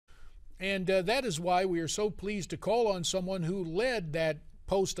And that is why we are so pleased to call on someone who led that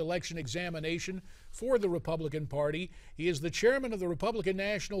post-election examination for the Republican Party. He is the chairman of the Republican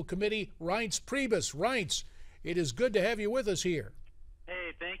National Committee, Reince Priebus. Reince, it is good to have you with us here.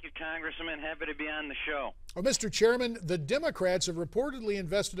 Hey, thank you, Congressman. Happy to be on the show. Well, Mr. Chairman, the Democrats have reportedly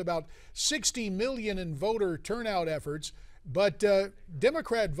invested about $60 million in voter turnout efforts, but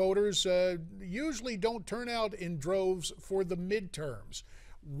Democrat voters usually don't turn out in droves for the midterms.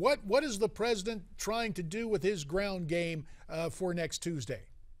 What is the president trying to do with his ground game for next Tuesday?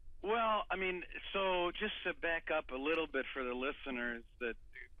 Well, I mean, so just to back up a little bit for the listeners that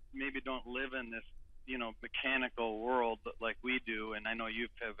maybe don't live in this, mechanical world like we do, and I know you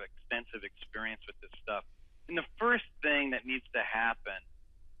have extensive experience with this stuff. And the first thing that needs to happen,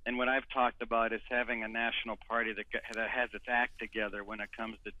 and what I've talked about, is having a national party that has its act together when it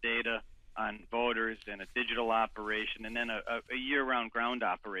comes to data on voters and a digital operation, and then a year-round ground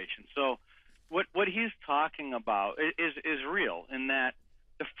operation. So what he's talking about is real, in that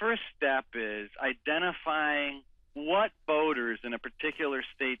the first step is identifying what voters in a particular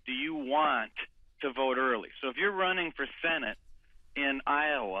state do you want to vote early. So if you're running for Senate in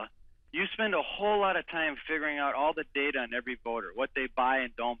Iowa, you spend a whole lot of time figuring out all the data on every voter, what they buy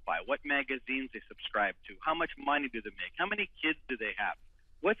and don't buy, what magazines they subscribe to, how much money do they make, how many kids do they have,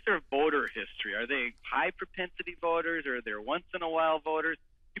 what's their voter history, are they high propensity voters or are they once in a while voters?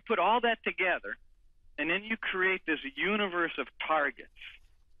 You put all that together, and then you create this universe of targets.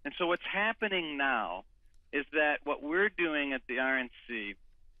 And so what's happening now is that what we're doing at the RNC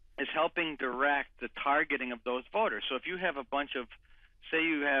is helping direct the targeting of those voters. So if you have a bunch of, say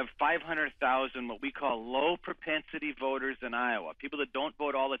you have 500,000 what we call low propensity voters in Iowa, people that don't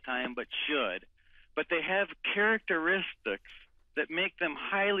vote all the time but should, but they have characteristics that make them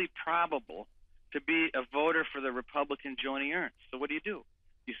highly probable to be a voter for the Republican Joni Ernst. So what do?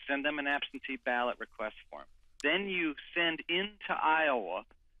 You send them an absentee ballot request form. Then you send into Iowa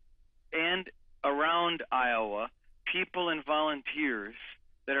and around Iowa people and volunteers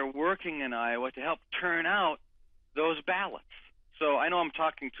that are working in Iowa to help turn out those ballots. So I know I'm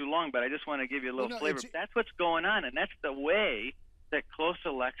talking too long, but I just want to give you a little flavor. That's what's going on, and that's the way that close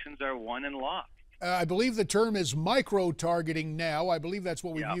elections are won and lost. I believe the term is micro-targeting now. I believe that's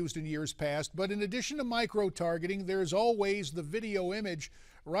what we've used in years past. But in addition to micro-targeting, there's always the video image.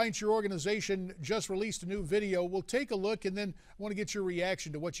 Reince, your organization just released a new video. We'll take a look, and then I want to get your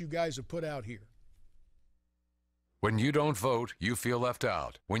reaction to what you guys have put out here. When you don't vote, you feel left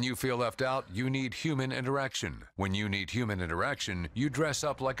out. When you feel left out, you need human interaction. When you need human interaction, you dress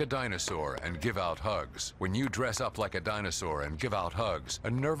up like a dinosaur and give out hugs. When you dress up like a dinosaur and give out hugs,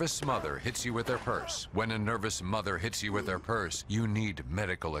 a nervous mother hits you with their purse. When a nervous mother hits you with their purse, you need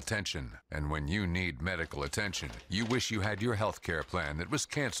medical attention. And when you need medical attention, you wish you had your health care plan that was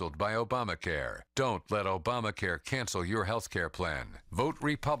canceled by Obamacare. Don't let Obamacare cancel your health care plan. Vote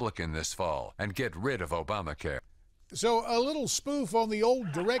Republican this fall and get rid of Obamacare. So a little spoof on the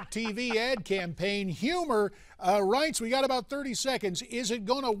old DirecTV ad campaign. Humor. Reince, we got about 30 seconds. Is it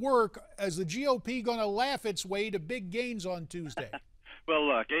going to work? Is the GOP going to laugh its way to big gains on Tuesday? Well,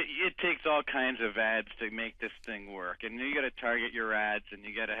 look, it takes all kinds of ads to make this thing work. And you got to target your ads, and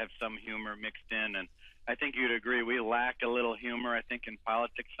you got to have some humor mixed in. And I think you'd agree we lack a little humor. I think in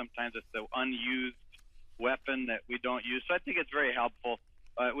politics sometimes it's the unused weapon that we don't use. So I think it's very helpful.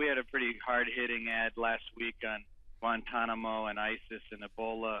 We had a pretty hard-hitting ad last week on Guantanamo and ISIS and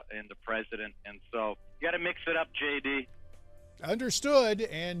Ebola and the president, and so you got to mix it up, JD. Understood.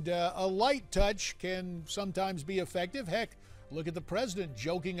 And a light touch can sometimes be effective. Heck, look at the president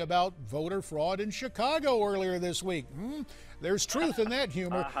joking about voter fraud in Chicago earlier this week. There's truth in that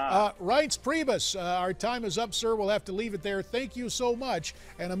humor. Reince Priebus, our time is up, sir. We'll have to leave it there. Thank you so much,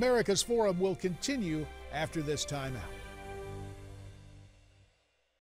 and America's Forum will continue after this timeout.